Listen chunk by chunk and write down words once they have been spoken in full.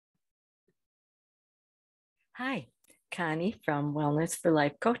Hi, Connie from Wellness for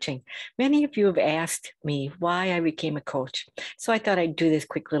Life Coaching. Many of you have asked me why I became a coach, so I thought I'd do this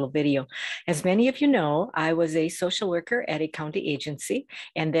quick little video. As many of you know, I was a social worker at a county agency,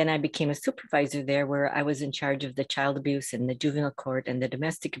 and then I became a supervisor there where I was in charge of the child abuse and the juvenile court and the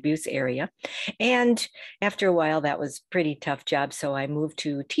domestic abuse area. And after a while, that was a pretty tough job, so I moved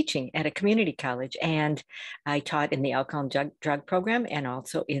to teaching at a community college, and I taught in the alcohol and drug program and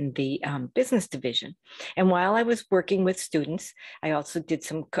also in the business division. And while I was working with students, I also did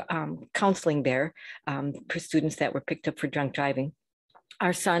some counseling there for students that were picked up for drunk driving.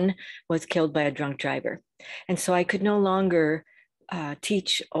 Our son was killed by a drunk driver. And so I could no longer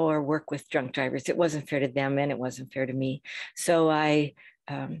teach or work with drunk drivers. It wasn't fair to them and it wasn't fair to me. So I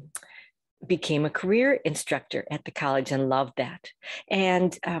became a career instructor at the college and loved that,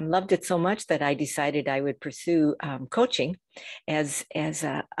 and loved it so much that I decided I would pursue coaching as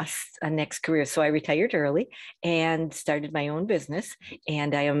a next career. So I retired early and started my own business,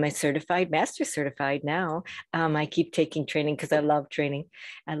 and I am a master certified now. I keep taking training because I love training.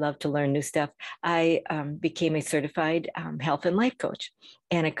 I love to learn new stuff. I became a certified health and life coach.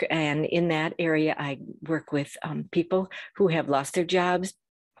 And in that area, I work with people who have lost their jobs,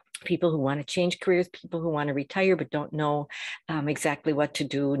 people who want to change careers, people who want to retire but don't know exactly what to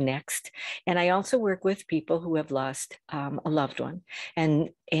do next. And I also work with people who have lost a loved one.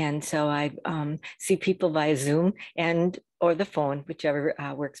 And so I see people via Zoom and or the phone, whichever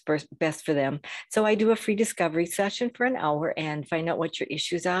works best for them. So I do a free discovery session for an hour and find out what your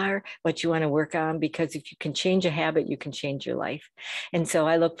issues are, what you want to work on, because if you can change a habit, you can change your life. And so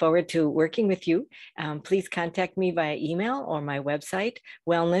I look forward to working with you. Please contact me via email or my website,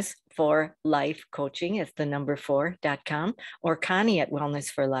 Wellness for Life Coaching, it's the number 4.com, or Connie at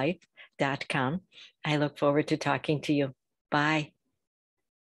wellnessforlife.com. I look forward to talking to you. Bye.